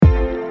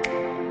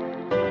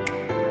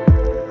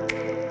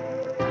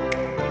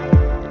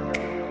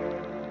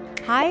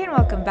Hi, and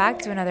welcome back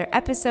to another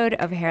episode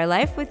of Hair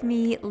Life with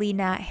me,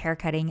 Lena,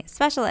 haircutting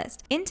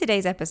specialist. In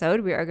today's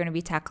episode, we are going to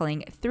be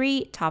tackling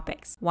 3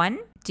 topics. 1,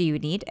 do you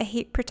need a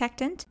heat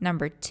protectant?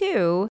 Number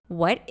 2,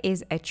 what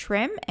is a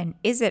trim and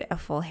is it a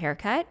full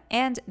haircut?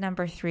 And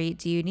number 3,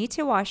 do you need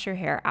to wash your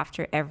hair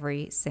after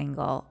every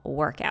single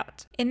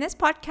workout? In this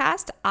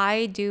podcast,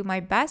 I do my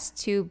best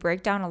to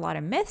break down a lot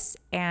of myths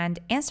and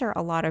answer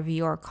a lot of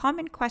your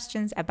common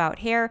questions about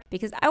hair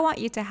because I want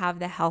you to have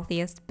the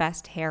healthiest,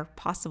 best hair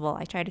possible.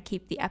 I try to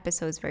keep the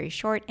episodes very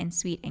short and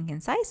sweet and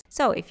concise.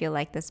 So if you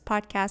like this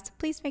podcast,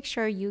 please make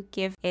sure you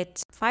give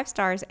it 5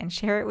 stars and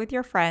share it with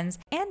your friends,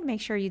 and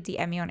make sure you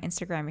DM me on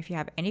Instagram if you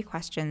have any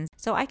questions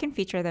so I can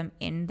feature them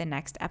in the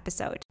next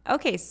episode.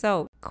 Okay,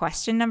 so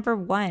question number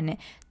 1,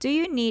 do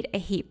you need a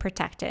heat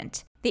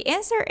protectant? The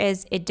answer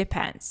is it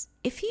depends.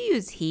 If you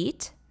use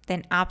heat,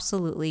 then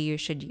absolutely you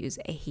should use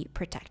a heat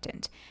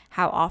protectant.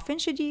 How often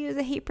should you use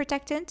a heat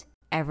protectant?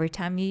 Every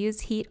time you use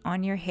heat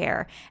on your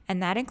hair,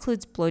 and that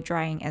includes blow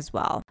drying as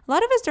well. A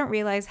lot of us don't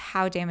realize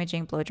how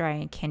damaging blow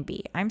drying can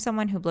be. I'm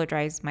someone who blow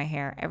dries my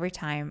hair every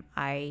time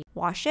I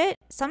wash it.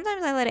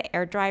 Sometimes I let it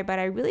air dry, but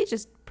I really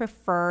just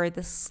prefer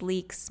the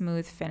sleek,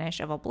 smooth finish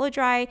of a blow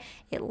dry.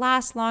 It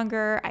lasts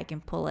longer. I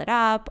can pull it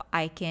up.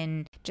 I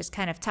can just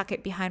kind of tuck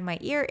it behind my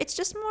ear. It's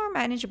just more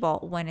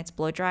manageable when it's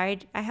blow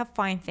dried. I have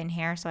fine, thin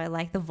hair, so I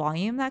like the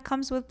volume that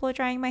comes with blow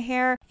drying my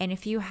hair. And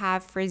if you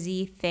have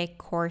frizzy, thick,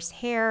 coarse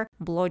hair,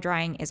 blow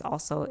drying is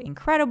also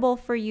incredible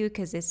for you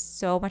because it's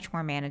so much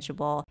more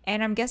manageable.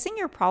 And I'm guessing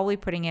you're probably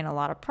putting in a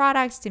lot of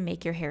products to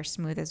make your hair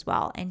smooth as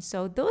well. And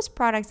so those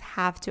products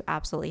have to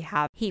absolutely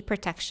have heat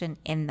protection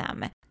in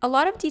them. A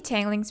lot of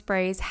detangling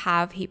sprays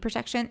have heat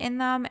protection in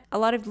them. A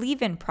lot of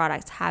leave-in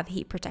products have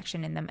heat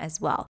protection in them as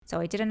well. So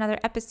I did another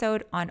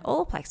episode on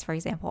Olaplex, for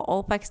example.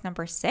 Olaplex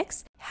number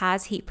 6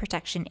 has heat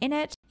protection in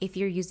it. If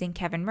you're using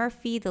Kevin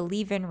Murphy, the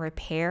leave-in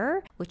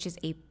repair, which is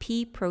a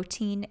pea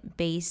protein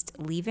based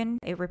leave-in,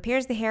 it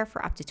repairs the hair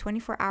for up to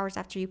 24 hours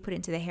after you put it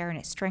into the hair, and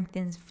it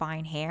strengthens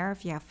fine hair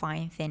if you have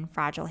fine, thin,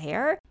 fragile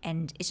hair.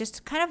 And it's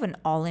just kind of an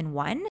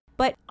all-in-one.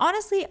 But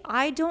honestly,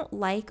 I don't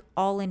like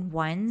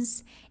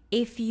all-in-ones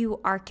if you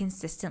are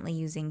consistently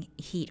using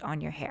heat on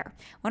your hair.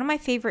 One of my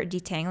favorite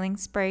detangling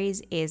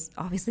sprays is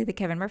obviously the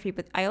Kevin Murphy,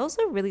 but I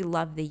also really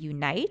love the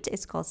Unite.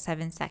 It's called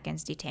 7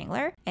 Seconds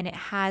Detangler, and it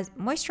has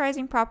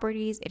moisturizing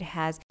properties, it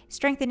has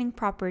strengthening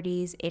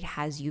properties, it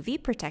has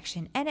UV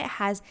protection, and it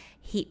has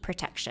heat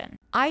protection.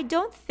 I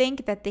don't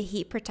think that the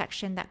heat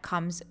protection that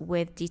comes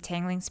with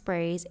detangling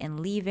sprays and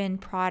leave-in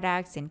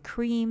products and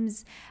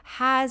creams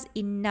has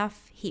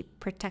enough heat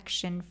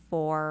protection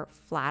for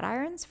flat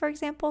irons, for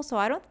example. So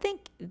I don't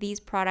think these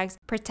products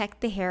protect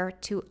the hair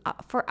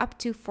for up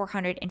to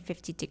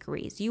 450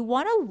 degrees. You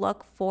want to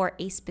look for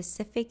a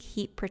specific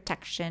heat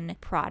protection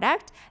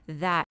product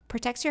that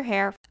protects your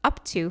hair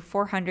up to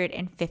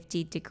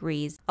 450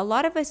 degrees. A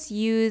lot of us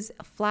use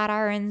flat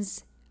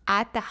irons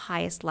at the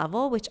highest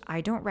level, which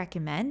I don't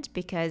recommend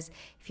because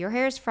if your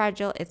hair is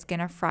fragile, it's going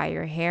to fry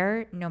your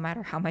hair no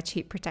matter how much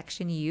heat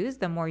protection you use.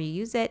 The more you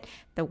use it,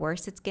 the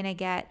worse it's going to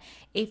get.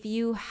 If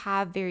you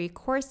have very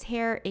coarse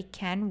hair, it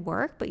can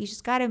work, but you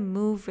just got to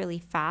move really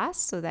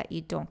fast so that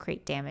you don't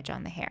create damage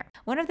on the hair.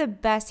 One of the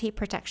best heat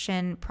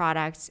protection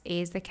products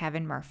is the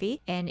Kevin Murphy,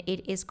 and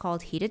it is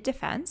called Heated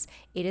Defense.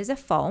 It is a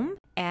foam,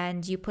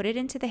 and you put it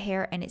into the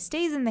hair and it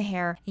stays in the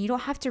hair, and you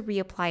don't have to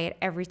reapply it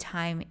every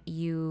time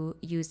you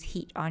use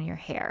heat on your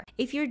hair.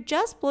 If you're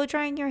just blow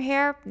drying your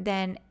hair,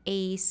 then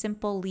a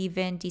simple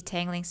leave-in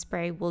detangling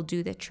spray will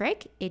do the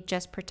trick. It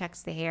just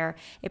protects the hair.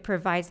 It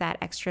provides that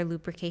extra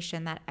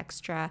lubrication, that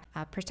extra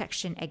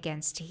protection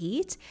against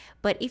heat.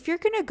 But if you're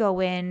going to go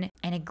in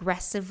and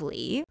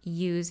aggressively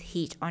use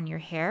heat on your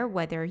hair,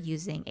 whether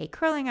using a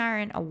curling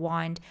iron, a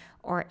wand,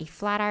 or a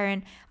flat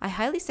iron, I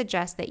highly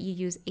suggest that you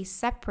use a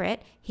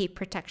separate heat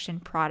protection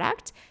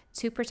product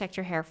to protect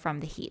your hair from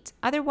the heat.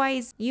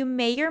 Otherwise, you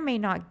may or may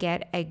not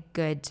get a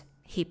good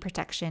heat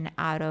protection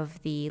out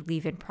of the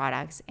leave-in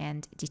products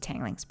and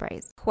detangling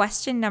sprays.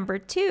 Question number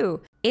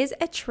 2, is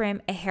a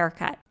trim a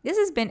haircut? This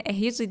has been a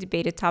hugely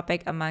debated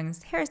topic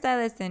amongst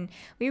hairstylists, and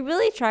we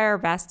really try our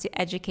best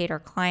to educate our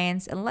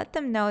clients and let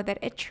them know that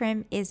a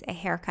trim is a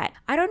haircut.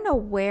 I don't know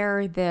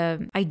where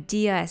the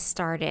idea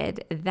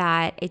started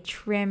that a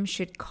trim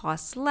should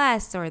cost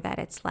less or that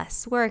it's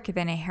less work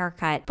than a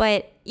haircut,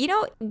 but you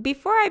know,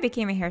 before I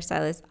became a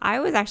hairstylist,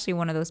 I was actually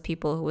one of those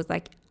people who was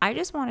like, I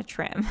just want a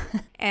trim.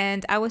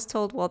 And I was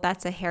told, well,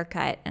 that's a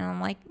haircut. And I'm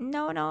like,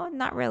 no,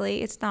 not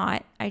really. It's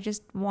not. I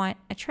just want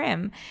a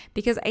trim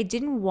because I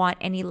didn't want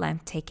any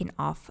length taken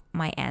off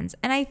my ends.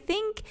 And I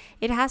think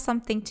it has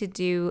something to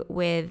do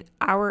with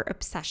our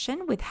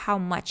obsession with how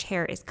much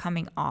hair is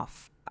coming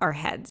off our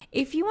heads.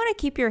 If you want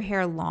to keep your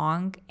hair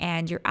long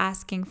and you're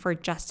asking for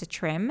just a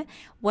trim,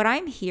 what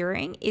I'm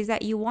hearing is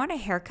that you want a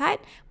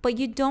haircut, but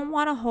you don't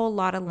want a whole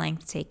lot of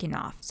length taken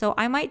off. So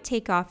I might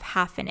take off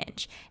half an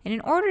inch. And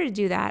in order to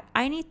do that,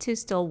 I need to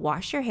still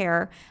wash your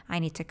hair. I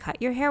need to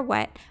cut your hair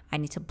wet. I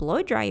need to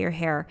blow dry your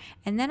hair.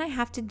 And then I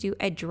have to do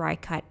a dry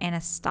cut and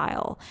a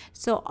style.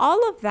 So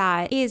all of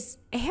that is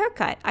a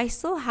haircut. I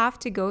still have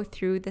to go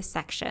through the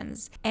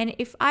sections. And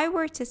if I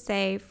were to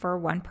say for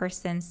one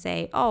person,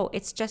 say, oh,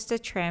 it's just a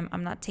trim,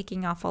 I'm not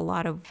doing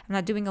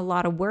a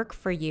lot of work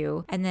for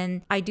you, and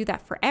then I do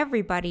that for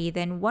everybody,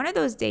 then one of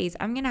those days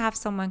I'm gonna have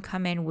someone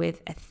come in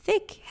with a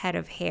thick head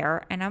of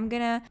hair and I'm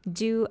gonna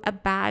do a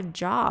bad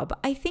job.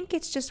 I think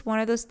it's just one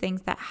of those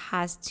things that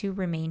has to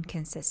remain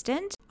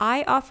consistent.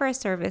 I offer a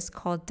service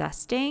called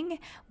dusting,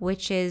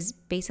 which is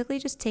basically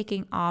just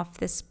taking off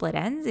the split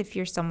ends. If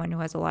you're someone who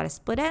has a lot of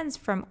split ends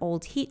from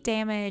old heat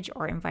damage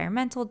or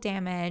environmental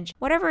damage,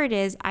 whatever it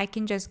is, I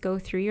can just go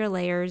through your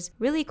layers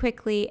really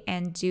quickly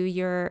and do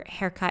your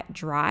haircut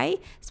dry.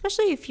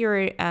 Especially if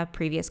you're a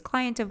previous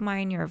client of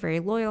mine, you're a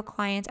very loyal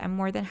client, I'm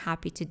more than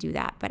happy to do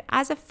that. But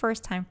as a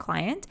first-time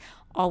client,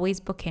 always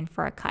book in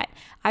for a cut.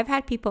 I've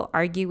had people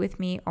argue with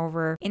me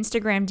over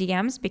Instagram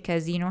DMs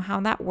because you know how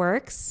that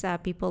works.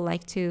 People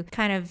like to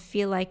kind of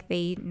feel like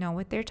they know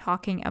what they're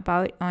talking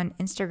about on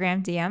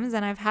Instagram DMs.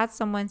 And I've had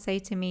someone say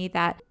to me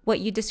that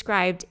what you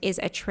described is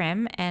a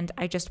trim and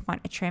I just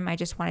want a trim. I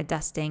just want a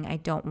dusting. I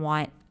don't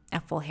want a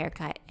full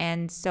haircut.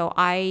 And so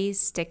I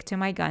stick to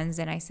my guns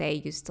and I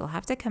say, you still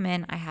have to come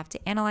in. I have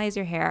to analyze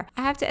your hair.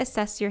 I have to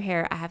assess your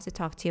hair. I have to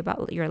talk to you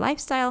about your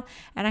lifestyle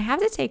and I have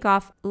to take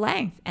off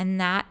length. And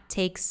that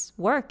takes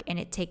work and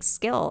it takes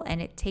skill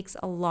and it takes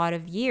a lot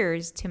of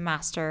years to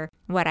master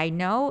what I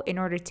know in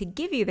order to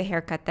give you the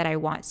haircut that I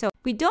want. So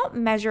we don't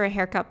measure a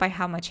haircut by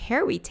how much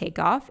hair we take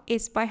off.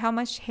 It's by how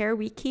much hair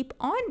we keep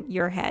on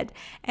your head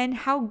and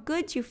how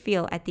good you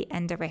feel at the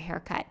end of a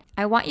haircut.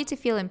 I want you to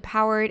feel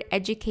empowered,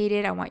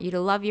 educated. I want you to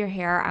love your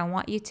hair. I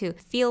want you to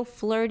feel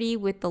flirty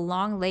with the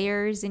long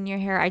layers in your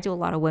hair. I do a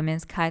lot of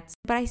women's cuts,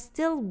 but I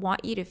still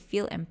want you to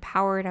feel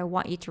empowered. I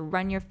want you to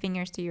run your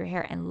fingers through your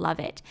hair and love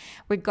it,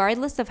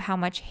 regardless of how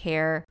much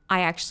hair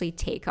I actually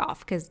take off,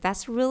 because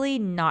that's really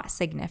not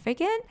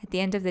significant. At the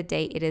end of the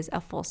day, it is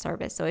a full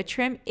service. So a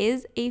trim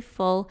is a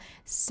full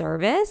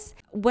service.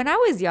 When I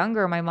was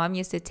younger, my mom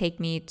used to take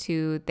me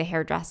to the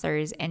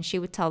hairdressers and she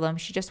would tell them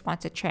she just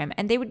wants a trim.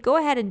 And they would go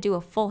ahead and do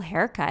a full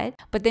haircut,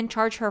 but then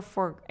charge her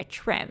for a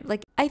trim.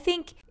 Like, I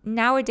think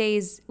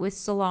nowadays with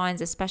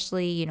salons,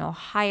 especially,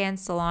 high-end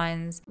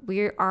salons,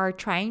 we are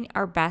trying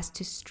our best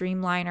to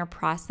streamline our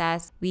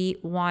process. We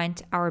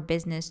want our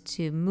business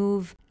to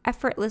move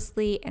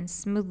effortlessly and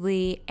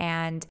smoothly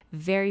and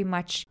very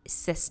much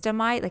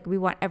systemized. Like, we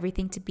want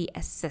everything to be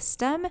a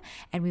system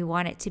and we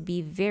want it to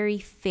be very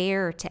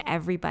fair to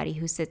everybody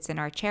who sits in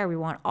our chair. We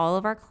want all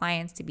of our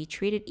clients to be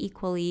treated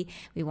equally.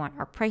 We want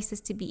our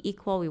prices to be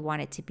equal. We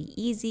want it to be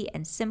easy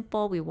and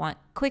simple. We want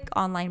quick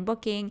online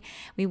booking.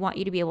 We want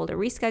you to be able to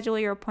reschedule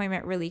your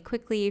appointment really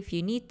quickly if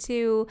you need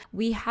to.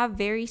 We have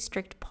very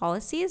strict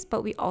policies,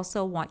 but we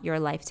also want your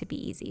life to be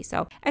easy.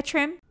 So a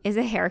trim is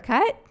a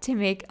haircut. To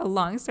make a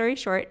long story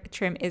short, a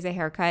trim is a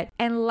haircut.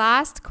 And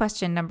last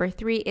question, number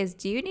 3, is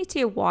do you need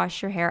to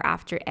wash your hair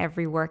after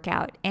every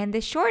workout? And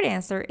the short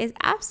answer is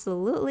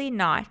absolutely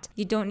not.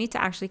 You don't need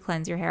to actually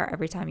cleanse your hair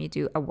every time you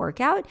do a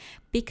workout,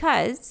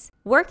 because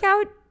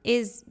workout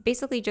is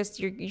basically just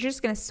you're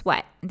just going to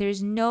sweat.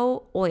 There's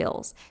no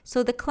oils.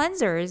 So the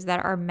cleansers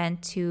that are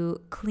meant to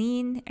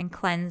clean and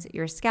cleanse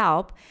your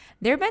scalp,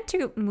 they're meant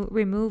to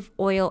remove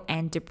oil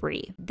and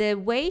debris. The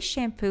way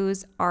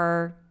shampoos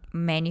are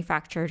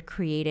manufactured,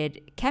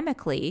 created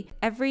chemically,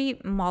 every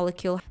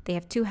molecule, they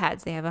have 2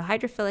 heads. They have a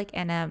hydrophilic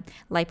and a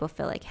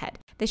lipophilic head.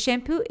 The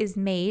shampoo is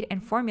made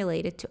and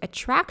formulated to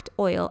attract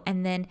oil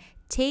and then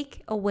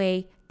take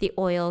away the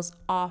oils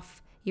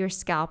off your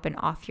scalp and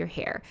off your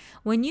hair.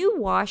 When you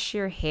wash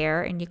your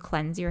hair and you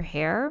cleanse your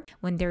hair,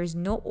 when there's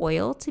no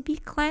oil to be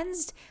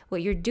cleansed,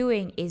 what you're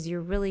doing is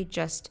you're really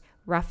just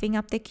roughing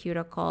up the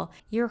cuticle.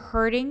 You're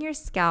hurting your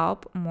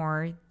scalp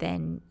more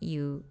than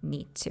you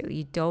need to.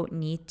 You don't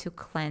need to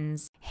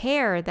cleanse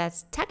hair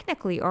that's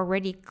technically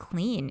already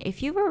clean.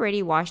 If you've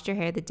already washed your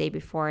hair the day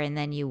before and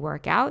then you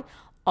work out,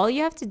 all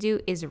you have to do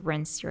is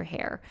rinse your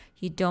hair.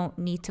 You don't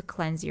need to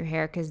cleanse your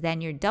hair, because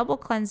then you're double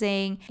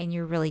cleansing and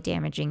you're really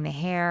damaging the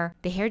hair.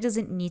 The hair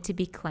doesn't need to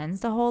be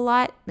cleansed a whole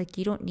lot. Like,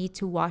 you don't need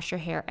to wash your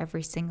hair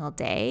every single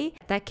day.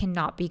 That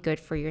cannot be good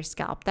for your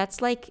scalp.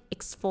 That's like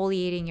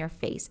exfoliating your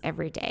face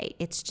every day.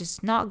 It's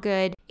just not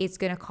good. It's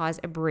going to cause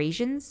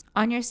abrasions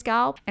on your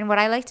scalp. And what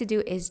I like to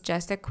do is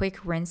just a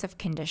quick rinse of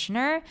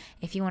conditioner.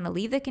 If you want to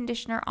leave the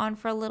conditioner on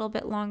for a little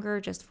bit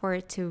longer, just for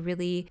it to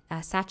really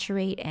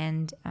saturate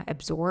and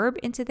absorb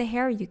into the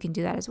hair, you can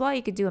do that as well.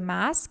 You could do a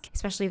mask.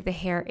 especially if the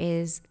hair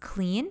is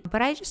clean.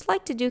 But I just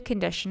like to do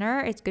conditioner.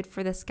 It's good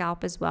for the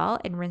scalp as well,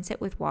 and rinse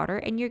it with water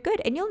and you're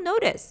good. And you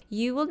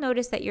will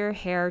notice that your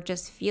hair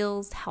just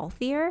feels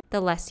healthier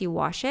the less you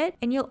wash it.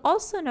 And you'll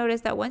also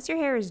notice that once your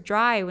hair is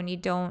dry, when you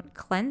don't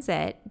cleanse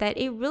it, that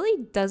it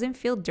really doesn't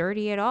feel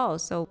dirty at all.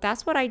 So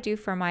that's what I do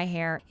for my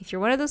hair. If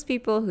you're one of those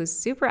people who's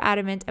super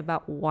adamant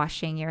about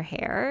washing your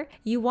hair,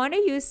 you want to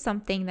use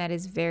something that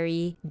is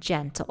very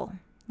gentle,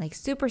 like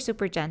super,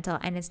 super gentle,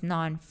 and it's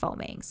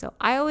non-foaming. So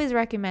I always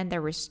recommend the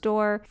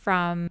Restore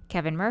from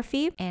Kevin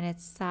Murphy, and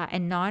it's a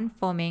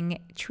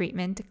non-foaming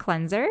treatment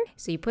cleanser.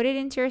 So you put it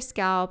into your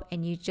scalp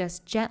and you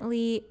just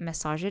gently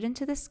massage it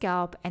into the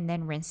scalp and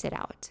then rinse it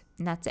out.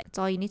 And that's it. That's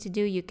all you need to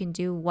do. You can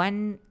do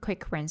one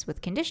quick rinse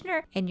with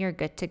conditioner and you're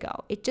good to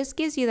go. It just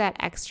gives you that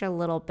extra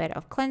little bit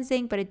of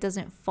cleansing, but it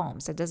doesn't foam.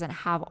 So it doesn't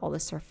have all the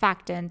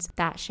surfactants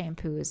that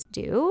shampoos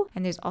do.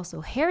 And there's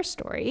also Hair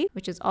Story,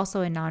 which is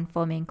also a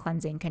non-foaming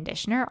cleansing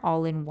conditioner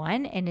all in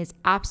one and is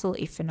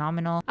absolutely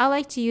phenomenal. I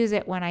like to use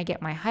it when I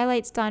get my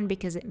highlights done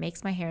because it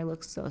makes my hair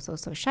look so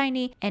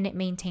shiny, and it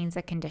maintains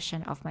the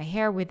condition of my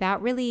hair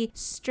without really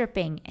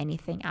stripping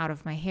anything out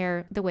of my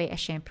hair the way a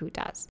shampoo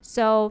does.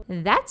 So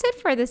that's it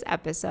for this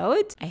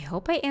episode. I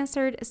hope I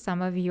answered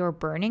some of your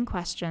burning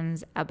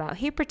questions about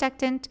heat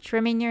protectant,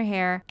 trimming your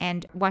hair,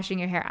 and washing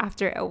your hair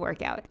after a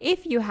workout.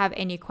 If you have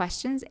any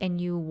questions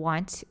and you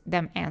want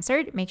them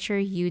answered, make sure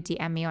you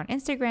DM me on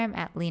Instagram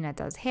at Lena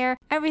Does Hair.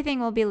 Everything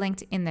will be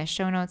linked in the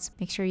show notes.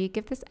 Make sure you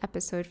give this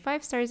episode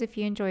 5 stars if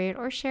you enjoy it,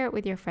 or share it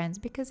with your friends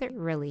because it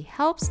really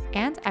helps.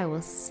 And I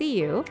will see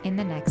you in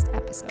the next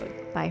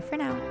episode. Bye for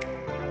now.